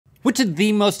Which of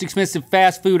the most expensive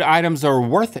fast food items are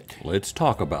worth it? Let's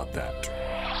talk about that.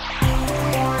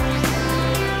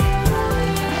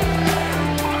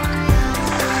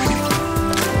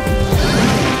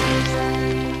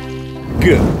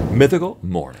 Good mythical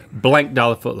morning. Blank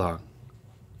dollar foot long.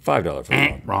 $5 foot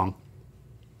long. Wrong.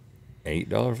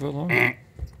 $8 foot long?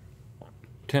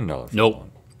 $10 foot Nope.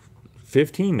 long.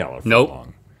 $15 foot Nope.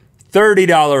 long.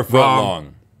 $30 foot Wrong.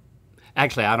 long.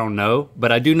 Actually, I don't know,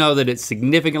 but I do know that it's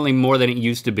significantly more than it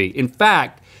used to be. In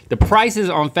fact, the prices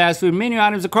on fast food menu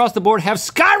items across the board have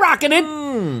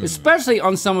skyrocketed, especially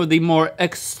on some of the more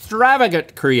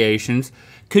extravagant creations.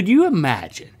 Could you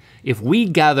imagine if we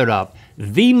gathered up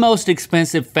the most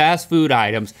expensive fast food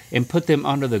items and put them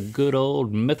under the good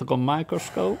old mythical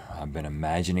microscope? I've been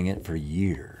imagining it for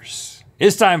years.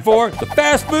 It's time for the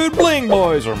Fast Food Bling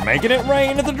Boys are making it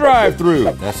rain at the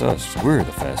drive-thru. That's us, we're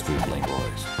the Fast Food Bling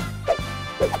Boys.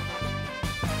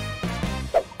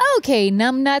 Okay,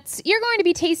 numbnuts, you're going to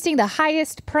be tasting the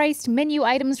highest priced menu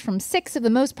items from 6 of the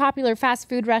most popular fast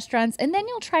food restaurants, and then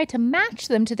you'll try to match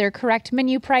them to their correct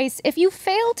menu price. If you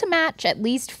fail to match at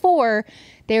least 4,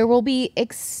 there will be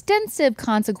extensive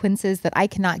consequences that I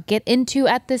cannot get into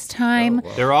at this time.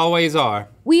 There always are.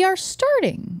 We are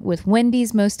starting with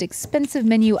Wendy's most expensive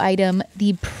menu item,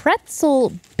 the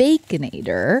Pretzel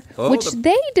Baconator, which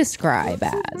they describe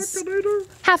as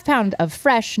half pound of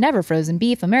fresh, never frozen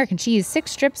beef, American cheese,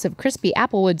 6 strips of crispy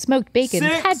applewood smoked bacon,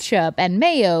 6? ketchup, and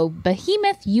mayo.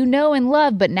 Behemoth you know and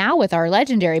love, but now with our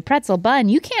legendary pretzel bun,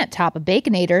 you can't top a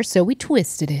Baconator, so we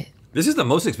twisted it. This is the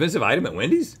most expensive item at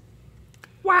Wendy's?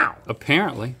 Wow.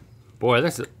 Apparently. Boy,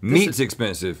 Meat's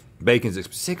expensive, bacon's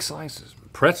expensive. 6 slices.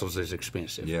 Pretzels is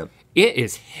expensive. Yep. It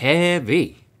is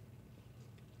heavy.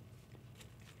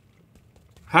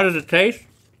 How does it taste?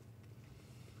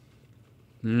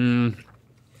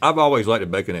 I've always liked a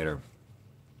Baconator.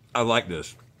 I like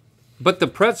this. But the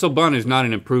pretzel bun is not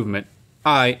an improvement.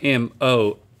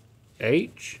 I-M-O-H?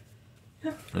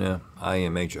 Yeah,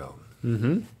 I-M-H-O.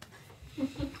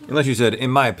 Unless you said,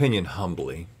 in my opinion,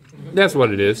 humbly. That's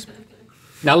what it is.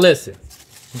 Now listen,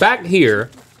 back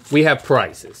here, we have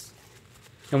prices.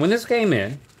 And when this came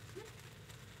in,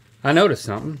 I noticed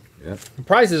something. Yep. The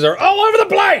prices are all over the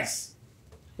place.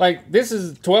 Like, this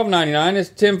is $12.99,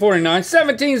 it's $10.49,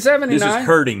 $17.79. This is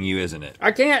hurting you, isn't it?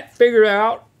 I can't figure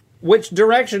out which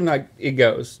direction it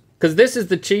goes. Because this is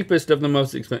the cheapest of the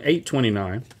most expensive,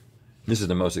 $8.29. This is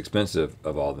the most expensive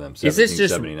of all of them, Is this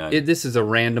just, $17.79. this is a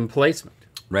random placement.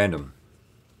 Random.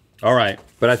 All right.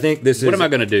 But I think this is... What am I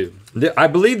gonna do? I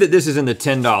believe that this is in the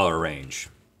 $10 range.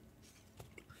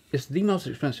 It's the most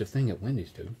expensive thing at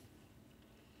Wendy's, dude.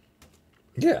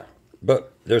 Yeah.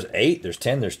 But there's 8, there's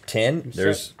 10, there's 10,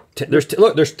 there's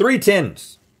look, there's 3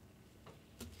 10s.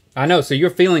 I know, so you're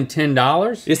feeling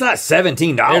 $10? It's not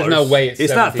 $17. There's no way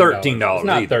it's not $17. $13 It's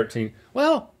not either. 13.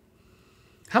 Well,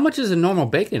 how much is a normal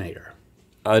Baconator?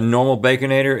 A normal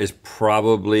Baconator is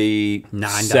probably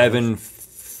 $9.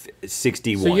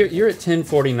 $7.61. So you're at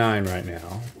 $10.49 right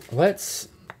now. Let's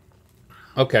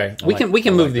okay. We can I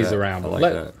move like these that. around. I like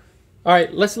that. All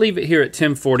right, let's leave it here at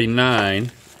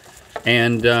 $10.49.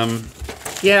 And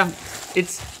yeah,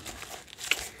 it's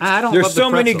I don't. There's love the so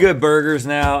many pretzel. good burgers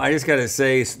now. I just gotta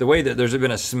say, the way that there's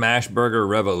been a smash burger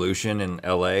revolution in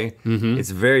LA, it's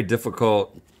very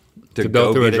difficult to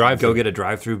go through a drive-thru. Go get a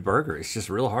drive-through burger. It's just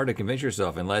real hard to convince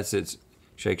yourself unless it's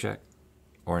Shake Shack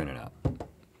or In-N-Out.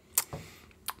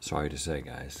 Sorry to say,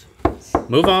 guys.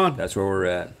 Move on. That's where we're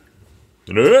at.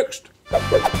 Next.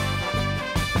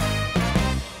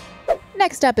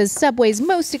 Next up is Subway's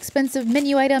most expensive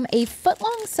menu item, a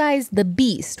footlong size The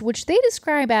Beast, which they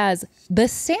describe as the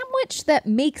sandwich that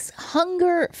makes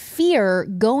hunger fear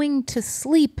going to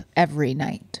sleep every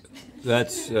night.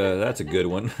 That's a good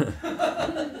one.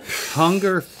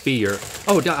 Hunger, fear.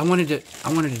 Oh, I wanted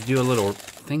to do a little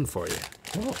thing for you.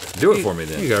 Do it for me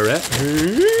then. Here you go, Rhett.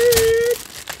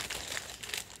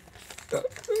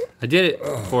 I did it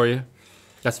for you.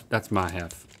 That's my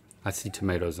half. I see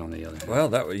tomatoes on the other hand.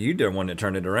 Well, you the one that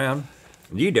turned it around.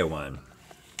 You the one.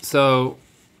 So,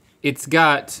 it's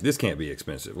got. This can't be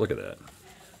expensive. Look at that.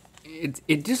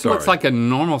 It just looks like a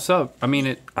normal sub. I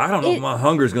mean, I don't know if my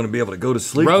hunger is going to be able to go to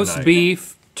sleep roast tonight.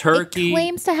 beef, turkey. It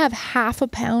claims to have half a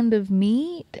pound of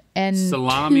meat and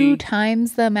salami, 2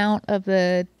 times the amount of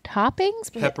the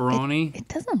toppings. But pepperoni. It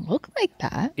doesn't look like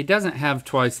that. It doesn't have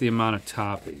twice the amount of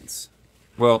toppings.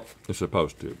 Well, it's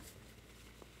supposed to.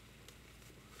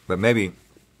 But maybe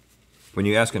when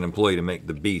you ask an employee to make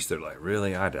the Beast, they're like,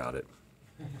 really? I doubt it.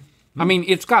 I mean,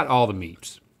 it's got all the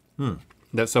meats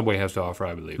that Subway has to offer,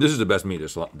 I believe. This is the best meat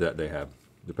that they have,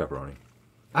 the pepperoni.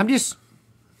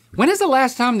 When is the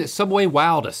last time that Subway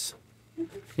wowed us?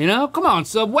 You know, come on,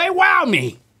 Subway, wow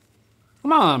me.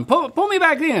 Come on, pull me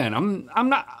back in.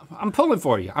 I'm pulling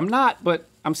for you. I'm not, but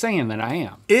I'm saying that I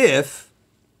am. If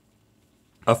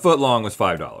a foot long was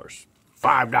 $5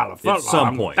 $5 foot at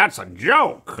some point. That's a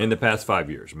joke. in the past 5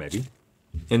 years, maybe.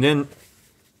 And then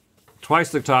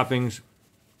twice the toppings,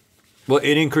 well,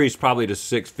 it increased probably to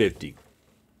 $6.50,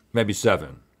 maybe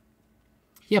 $7.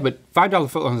 Yeah, but $5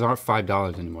 footlongs aren't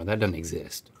 $5 anymore. That doesn't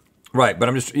exist. Right, but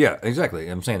I'm just, yeah, exactly.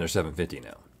 I'm saying they're $7.50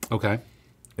 now. Okay.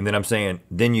 And then I'm saying,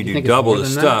 then you do think it's double more the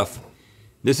than stuff.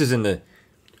 This is in the,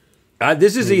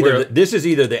 this is either the This could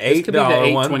be the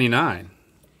 $8 one, $8.29.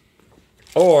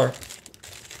 or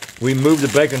we move the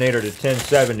Baconator to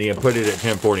 $10.70 and put it at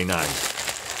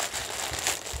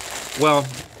 $10.49. Well,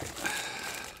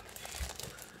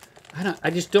 I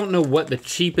just don't know what the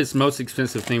cheapest, most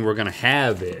expensive thing we're gonna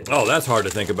have is. Oh, that's hard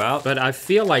to think about. But I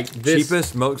feel like this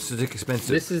Cheapest, most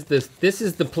expensive. This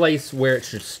is the place where it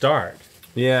should start.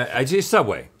 Yeah, it's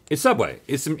Subway. It's Subway.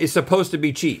 It's supposed to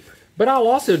be cheap. But I'll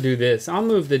also do this. I'll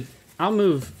move the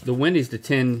Wendy's to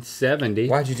 $10.70.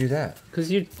 Why'd you do that? Because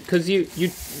you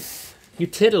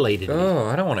titillated me. Oh,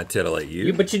 I don't want to titillate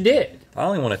you. But you did. I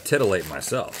only want to titillate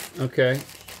myself. Okay.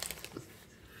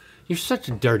 You're such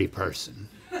a dirty person.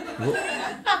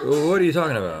 What are you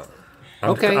talking about?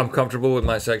 Okay. I'm comfortable with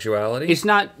my sexuality. It's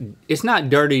not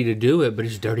dirty to do it, but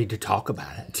it's dirty to talk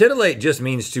about it. Titillate just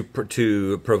means to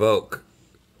provoke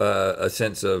a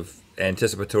sense of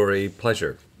anticipatory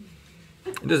pleasure.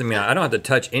 It doesn't mean I don't have to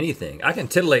touch anything. I can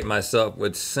titillate myself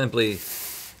with simply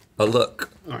a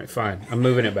look. All right, fine. I'm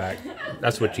moving it back.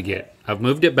 That's what you get. I've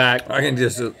moved it back. I've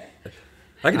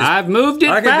moved it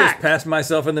I can back. just pass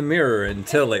myself in the mirror and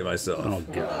titillate myself. Oh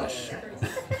gosh.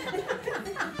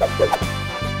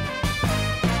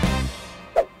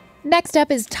 Next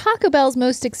up is Taco Bell's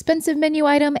most expensive menu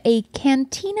item, a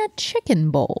Cantina chicken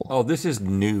bowl. Oh, this is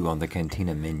new on the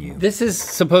Cantina menu. This is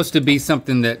supposed to be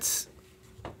something that's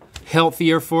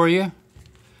healthier for you.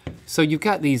 So you've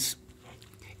got these,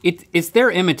 it's their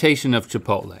imitation of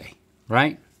Chipotle,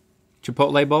 right?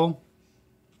 Chipotle bowl.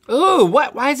 Ooh,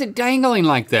 why is it dangling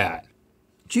like that?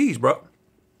 Cheese, bro.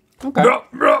 Okay.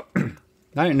 Bro.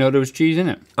 I didn't know there was cheese in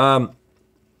it.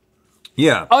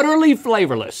 Yeah. Utterly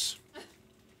flavorless.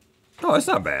 Oh, that's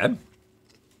not bad.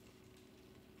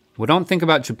 Well, don't think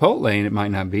about Chipotle and it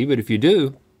might not be, but if you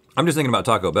do. I'm just thinking about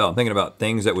Taco Bell. I'm thinking about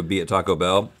things that would be at Taco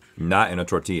Bell, not in a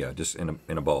tortilla, just in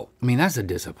a bowl. I mean, that's a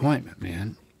disappointment,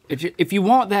 man. If you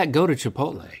want that, go to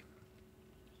Chipotle.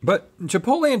 But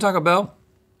Chipotle and Taco Bell,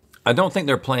 I don't think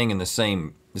they're playing in the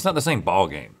same, it's not the same ball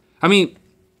game. I mean,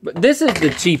 but this is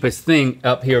the cheapest thing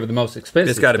up here of the most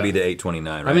expensive It's got to stuff. be the $8.29,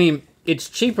 right? I mean, it's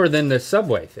cheaper than the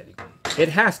Subway thing. It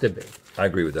has to be. I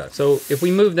agree with that. So if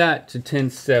we move that to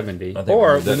 $10.70, I think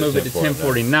or we we move move that it to to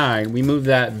 $10.49, we move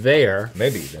that there,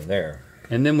 Maybe even there.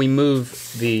 and then we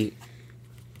move The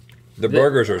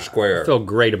burgers are square. I feel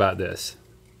great about this.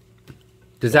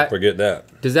 Does that Forget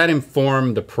that. does that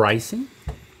inform the pricing,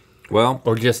 Well,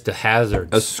 or just the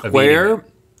hazards? a of eating square it?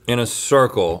 and a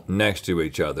circle next to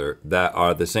each other that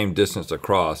are the same distance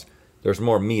across, there's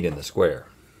more meat in the square.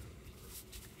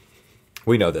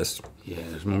 We know this. Yeah,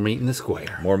 there's more meat in the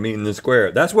square. More meat in the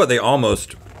square. That's what that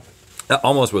almost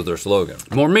was their slogan.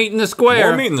 More meat in the square.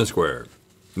 More meat in the square.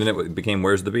 Then it became,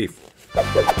 where's the beef?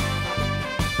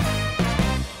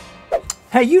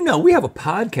 Hey, you know, we have a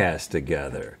podcast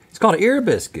together. It's called Ear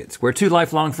Biscuits, where two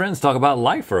lifelong friends talk about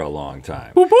life for a long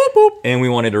time. Boop, boop, boop. And we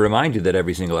wanted to remind you that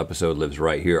every single episode lives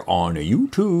right here on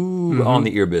YouTube, on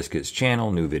the Ear Biscuits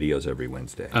channel. New videos every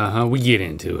Wednesday. We get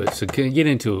into it, so get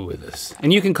into it with us.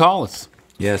 And you can call us.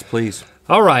 Yes, please.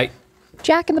 All right.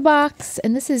 Jack in the Box,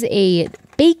 and this is a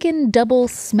bacon double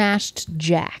smashed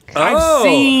jack. I've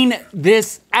seen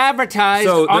this advertised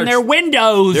on their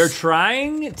windows. They're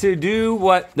trying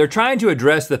to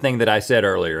address the thing that I said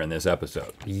earlier in this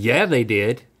episode. Yeah, they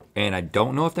did. And I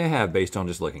don't know if they have based on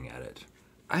just looking at it.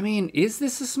 I mean, is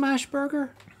this a smash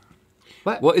burger?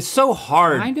 What? Well, it's so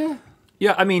hard. Kinda?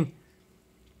 Yeah, I mean,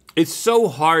 it's so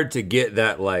hard to get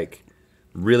that like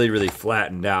really, really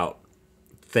flattened out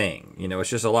thing. You know, it's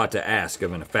just a lot to ask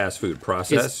of in a fast food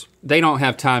process. They don't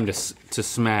have time to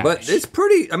smash. But it's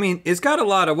pretty, I mean, it's got a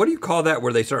lot of, what do you call that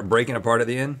where they start breaking apart at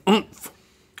the end?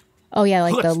 Oh yeah,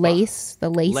 like the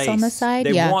Chutzpah. lace on the side.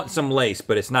 They Yeah. want some lace,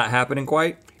 but it's not happening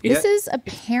quite This yet. is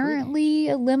apparently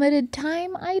a limited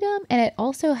time item, and it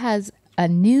also has a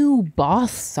new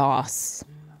boss sauce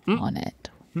on it.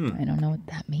 I don't know what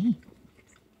that means.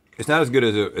 It's not as good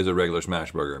as a regular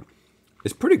smash burger.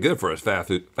 It's pretty good for a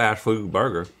fast food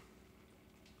burger.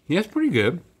 Yeah, it's pretty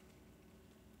good.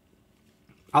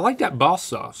 I like that boss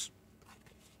sauce.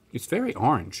 It's very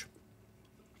orange.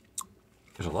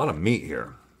 There's a lot of meat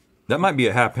here. That might be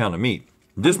a half pound of meat.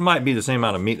 This might be the same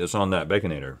amount of meat that's on that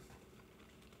Baconator.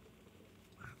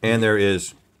 And there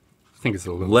is I think it's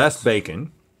a little less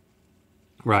bacon.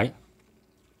 Right.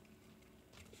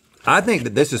 I think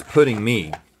that this is putting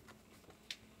me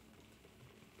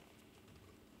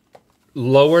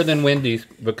Lower than Wendy's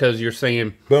because you're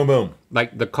saying boom, boom.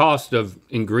 like the cost of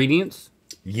ingredients.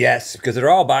 Yes, because they're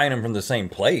all buying them from the same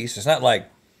place. It's not like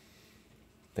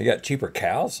they got cheaper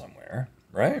cows somewhere,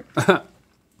 right?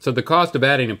 So the cost of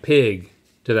adding a pig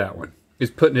to that one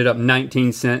is putting it up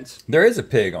 19 cents. There is a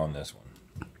pig on this one.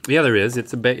 Yeah, there is.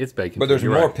 It's bacon. But there's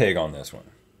You're more right. pig on this one.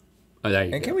 Oh, there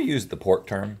you And go. can we use the pork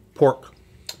term? Pork.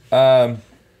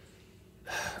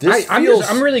 This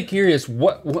I'm really curious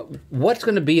what's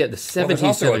going to be at the well, there's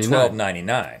also a $17.79.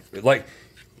 $12.99. Like,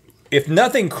 if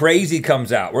nothing crazy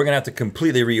comes out, we're gonna have to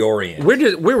completely reorient.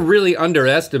 We're really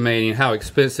underestimating how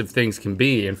expensive things can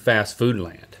be in fast food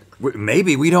land.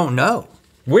 Maybe we don't know.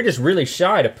 We're just really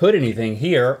shy to put anything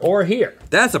here or here.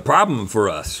 That's a problem for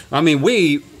us. I mean,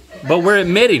 but we're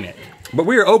admitting it. But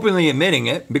we are openly admitting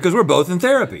it because we're both in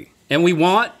therapy. And we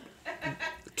want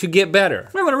to get better.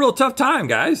 We're having a real tough time,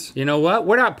 guys. You know what?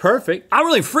 We're not perfect. I'm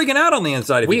really freaking out on the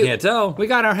inside if you can't tell. We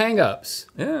got our hang-ups.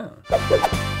 Yeah.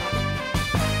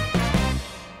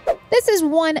 This is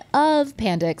one of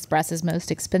Panda Express's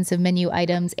most expensive menu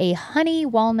items, a honey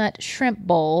walnut shrimp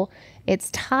bowl.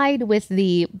 It's tied with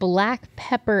the black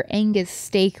pepper Angus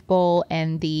steak bowl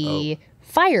and the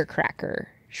firecracker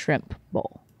shrimp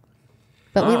bowl.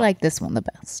 But we like this one the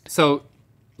best. So,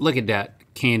 look at that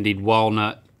candied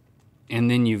walnut, and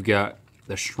then you've got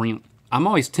the shrimp. I'm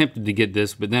always tempted to get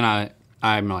this, but then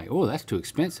I'm like, oh, that's too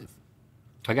expensive.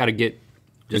 I got to get.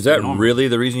 Is that really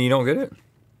the reason you don't get it?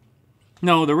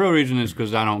 No, the real reason is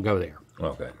because I don't go there.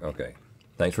 Okay.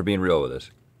 Thanks for being real with us.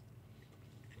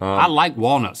 I like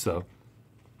walnuts, though.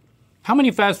 How many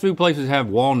fast food places have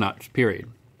walnuts, period?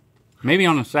 Maybe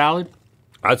on a salad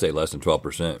I'd say less than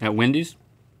 12%. at Wendy's?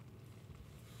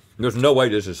 There's no way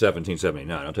this is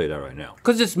 $17.79. I'll tell you that right now.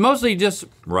 Because it's mostly just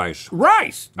Rice.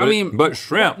 rice. But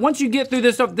shrimp. Once you get through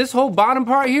this stuff, this whole bottom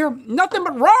part here, nothing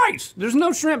but rice. There's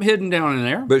no shrimp hidden down in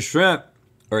there. But shrimp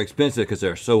are expensive because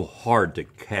they're so hard to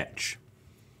catch.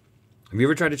 Have you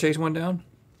ever tried to chase one down?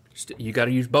 You got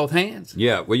to use both hands.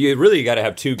 Yeah. Well, you really got to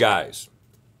have two guys,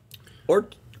 or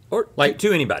Like-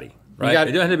 two anybody. Right. got-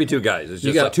 It doesn't have to be two guys. It's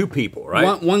just got- like two people,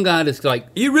 right? One guy that's like,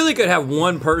 You really could have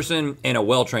one person and a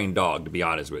well-trained dog. To be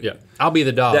honest with you. yeah, I'll be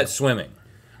the dog. That's swimming.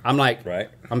 I'm like, Right.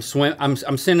 I'm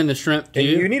sending the shrimp to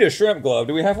you. You need a shrimp glove.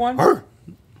 Do we have one?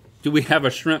 Do we have a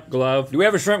shrimp glove? Do we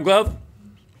have a shrimp glove?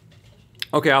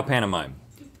 Okay, I'll pantomime.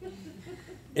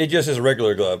 It just is a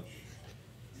regular glove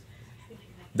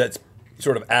that's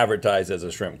sort of advertised as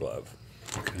a shrimp glove.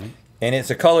 Okay. And it's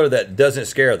a color that doesn't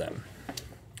scare them.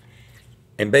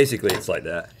 And basically it's like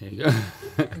that. There you go.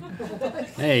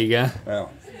 There you go.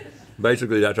 Well,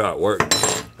 basically that's how it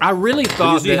works. I really You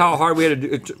thought see how hard we had to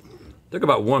do it? Took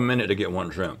about 1 minute to get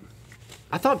one shrimp.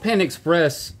 I thought Panda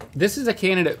Express, this is a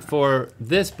candidate for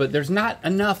this, but there's not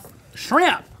enough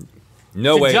shrimp.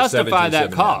 No To way. it's justify that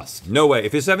 $17.79. cost. No way.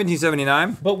 If it's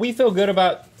 $17.79, But we feel good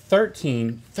about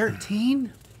 13.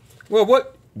 13? well,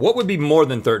 what would be more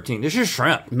than 13? This is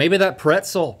shrimp. Maybe that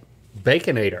pretzel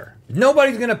baconator.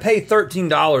 Nobody's gonna pay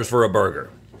 $13 for a burger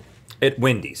at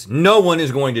Wendy's. No one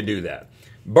is going to do that.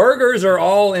 Burgers are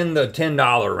all in the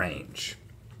 $10 range.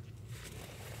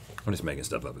 I'm just making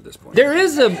stuff up at this point. There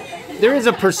is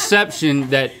a perception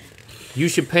that you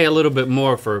should pay a little bit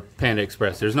more for Panda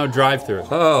Express. There's no drive-through.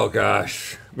 Oh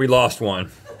gosh, we lost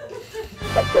one.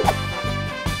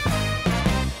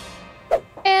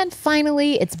 And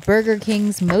finally, it's Burger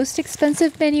King's most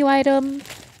expensive menu item,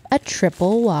 a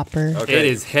triple Whopper. Okay. It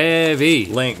is heavy.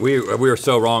 Link, we are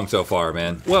so wrong so far,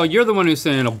 man. Well, you're the one who's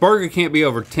saying a burger can't be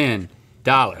over $10.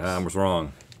 I was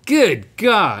wrong. Good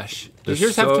gosh. Does They're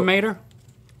yours have so- tomato?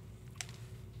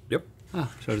 Yep.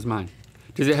 Oh, so does mine.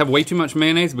 Does it have way too much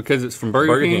mayonnaise because it's from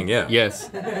Burger King? Yeah. Yes.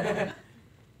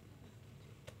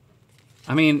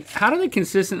 I mean, how do they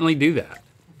consistently do that?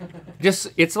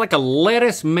 It's like a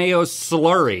lettuce mayo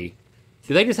slurry.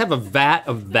 Do they just have a vat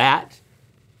of that?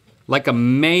 Like a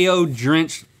mayo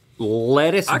drenched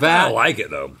lettuce I vat? kind of like it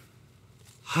though.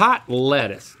 Hot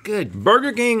lettuce. Good.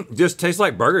 Burger King just tastes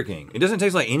like Burger King. It doesn't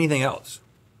taste like anything else.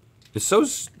 It's so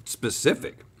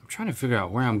specific. I'm trying to figure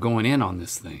out where I'm going in on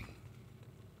this thing.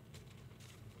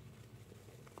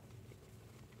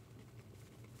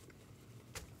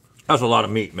 That's a lot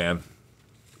of meat, man.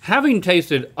 Having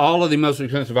tasted all of the most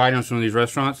expensive items from these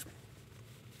restaurants,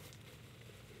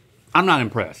 I'm not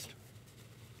impressed.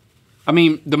 I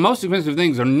mean, the most expensive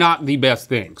things are not the best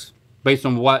things based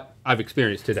on what I've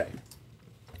experienced today.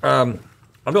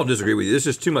 I don't disagree with you. This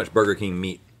is too much Burger King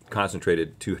meat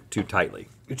concentrated too tightly.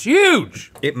 It's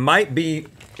huge. It might be.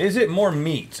 Is it more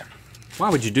meat? Why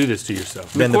would you do this to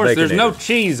yourself? Than Of the course, there's no Baconator.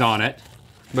 cheese on it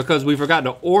because we forgot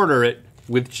to order it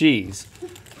with cheese.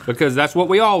 Because that's what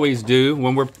we always do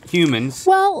when we're humans.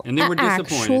 Well, and then we're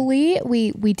disappointed. actually,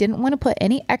 we didn't want to put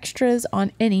any extras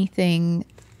on anything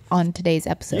on today's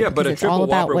episode. Yeah, but because a it's all triple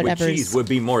about Whopper with whatever's cheese would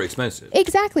be more expensive.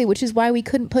 exactly, which is why we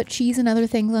couldn't put cheese and other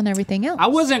things on everything else. I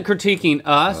wasn't critiquing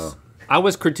us. I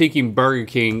was critiquing Burger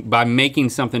King by making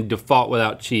something default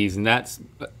without cheese, and that's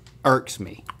irks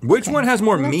me. Which one has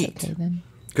more Well, that's meat? okay, then.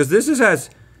 Because this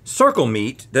has circle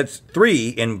meat that's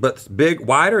 3 and but big,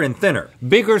 wider and thinner.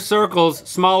 Bigger circles,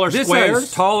 smaller This squares.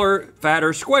 has taller,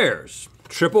 fatter squares.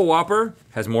 Triple Whopper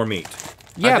has more meat.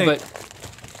 Yeah,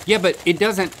 but it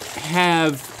doesn't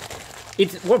have.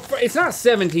 It's not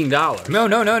 $17.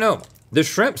 No. The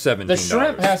shrimp $17. The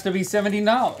shrimp has to be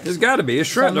 $17. There's got to be. It's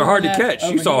shrimp. They're hard to Something like catch.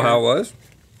 that You saw over how it here. was.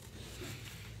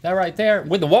 That right there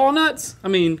with the walnuts. I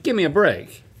mean, give me a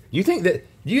break. You think that?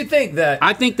 Do you think that?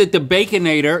 I think that the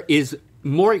Baconator is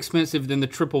more expensive than the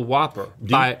Triple Whopper.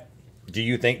 Do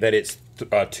you think that it's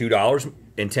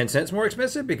 $2.10 more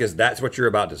expensive? Because that's what you're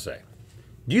about to say.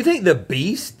 Do you think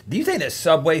do you think that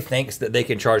Subway thinks that they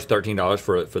can charge $13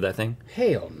 for that thing?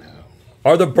 Hell no.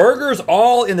 Are the burgers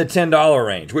all in the $10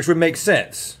 range, which would make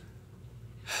sense?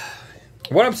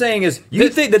 What I'm saying is, you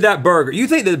think that the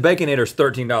Baconator's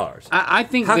 $13. I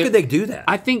think. How could they do that?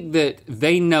 I think that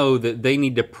they know that they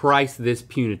need to price this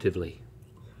punitively.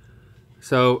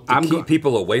 So I'm keep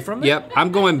people away from it? Yep,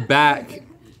 I'm going back.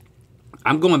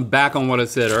 I'm going back on what I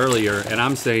said earlier, and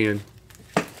I'm saying.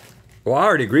 Well, I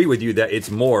already agree with you that it's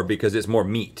more because it's more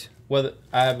meat. Well,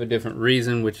 I have a different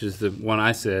reason, which is the one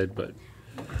I said, but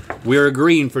we're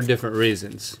agreeing for different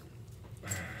reasons.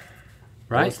 Well,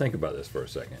 Right? let's think about this for a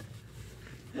second.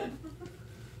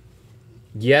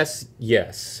 Yes.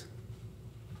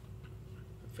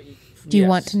 Do you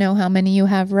want to know how many you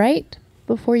have right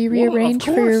before you Well, of rearrange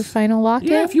for your course. final lock-in?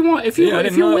 Yeah, if you want, if Yeah, I you're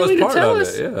didn't know that was willing to part tell of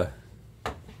us. it.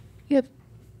 Yeah. You have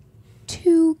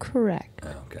 2 correct.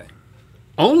 Okay.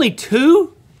 Only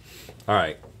 2? All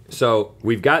right. So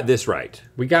we've got this right,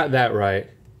 We got that right.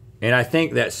 and I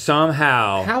think that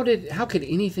somehow. How could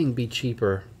anything be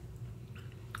cheaper?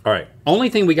 All right. Only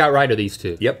thing we got right are these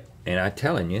 2. Yep. And I'm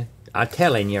telling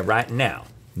you right now,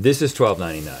 this is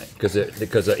 $12.99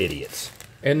 because of idiots.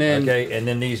 And then Okay. And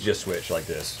then these just switch like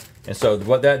this. And so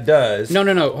what that does. No,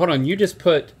 hold on. You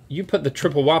put the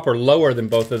Triple Whopper lower than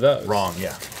both of those. Wrong.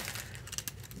 Yeah.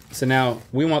 So now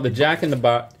we want the Jack in the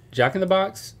Box. Jack in the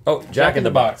Box? Oh, Jack in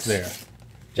the Box there.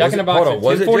 Jack in the Box Hold at on.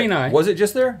 Was it $2.49. was it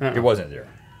just there? It wasn't there.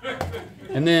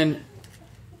 And then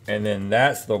And then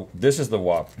this is the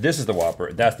Whopper. This is the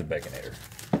Whopper. That's the Baconator.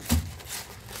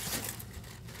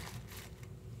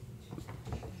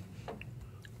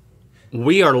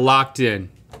 we are locked in.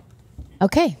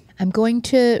 Okay, I'm going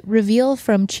to reveal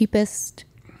from cheapest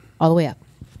all the way up.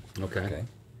 Okay.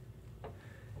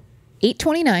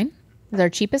 $8.29 is our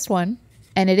cheapest one,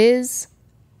 and it is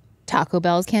Taco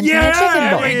Bell's Cantina Chicken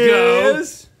Bowl. we go.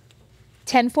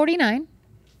 $10.49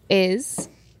 is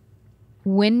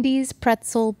Wendy's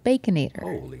Pretzel Baconator.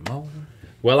 Holy moly.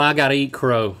 Well, I gotta eat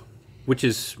crow, which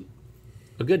is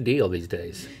a good deal these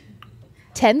days.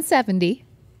 $10.70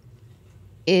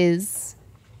 is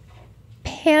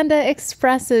Panda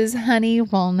Express's Honey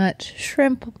Walnut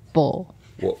Shrimp Bowl.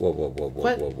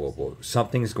 Whoa.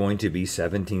 Something's going to be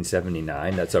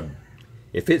 $17.79.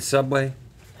 If it's Subway.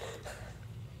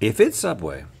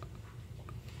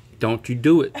 Don't you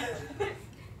do it.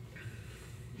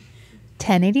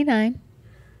 $10.89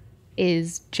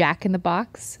 is Jack in the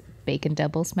Box Bacon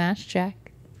Double Smash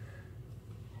Jack.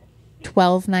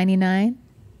 $12.99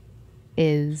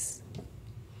 is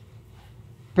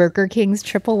Burger King's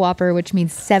Triple Whopper, which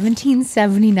means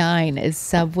 $17.79 is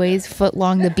Subway's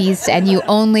Footlong the Beast, and you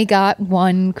only got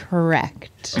one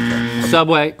correct.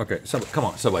 Subway, Okay, come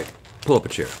on, Subway. Pull up a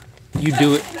chair. you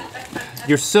do it.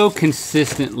 You're so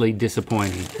consistently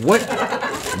disappointing.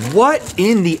 What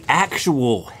in the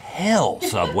actual hell,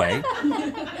 Subway?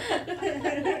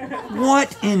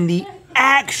 What in the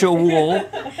actual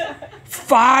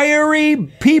fiery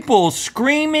people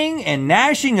screaming and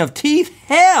gnashing of teeth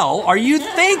hell are you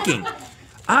thinking?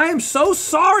 I am so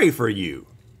sorry for you.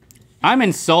 I'm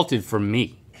insulted for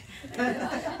me.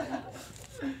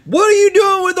 What are you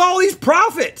doing with all these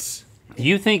profits?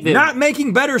 You think that Not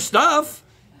making better stuff.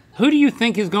 who do you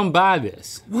think is gonna buy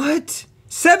this? What?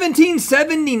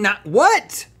 1779.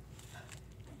 What?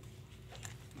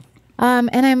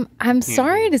 And I'm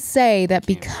sorry to say that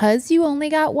because you only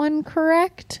got one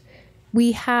correct,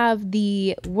 we have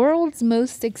the world's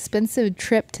most expensive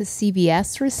trip to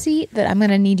CVS receipt that I'm going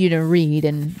to need you to read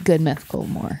in Good Mythical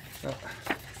more.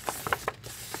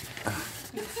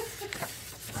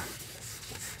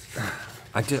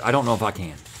 I don't know if I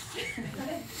can.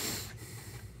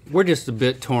 We're just a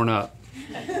bit torn up.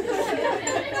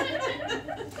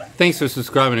 Thanks for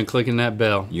subscribing and clicking that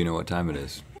bell. You know what time it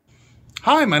is.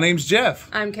 Hi, my name's Jeff.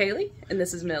 I'm Kaylee, and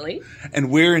this is Millie.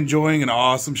 And we're enjoying an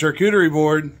awesome charcuterie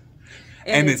board.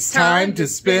 And it's time to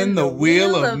spin the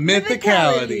wheel of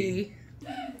mythicality.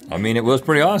 I mean, it was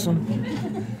pretty awesome.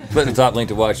 Click the top link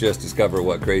to watch us discover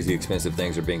what crazy expensive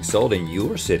things are being sold in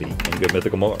your city in Good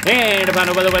Mythical more. And to find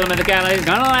out where the wheel of mythicality is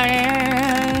gonna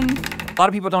land. A lot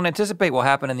of people don't anticipate what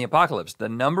happened in the apocalypse. The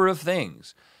number of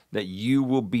things that you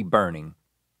will be burning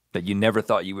that you never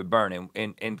thought you would burn.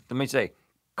 And let me say,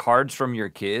 cards from your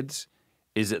kids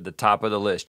is at the top of the list.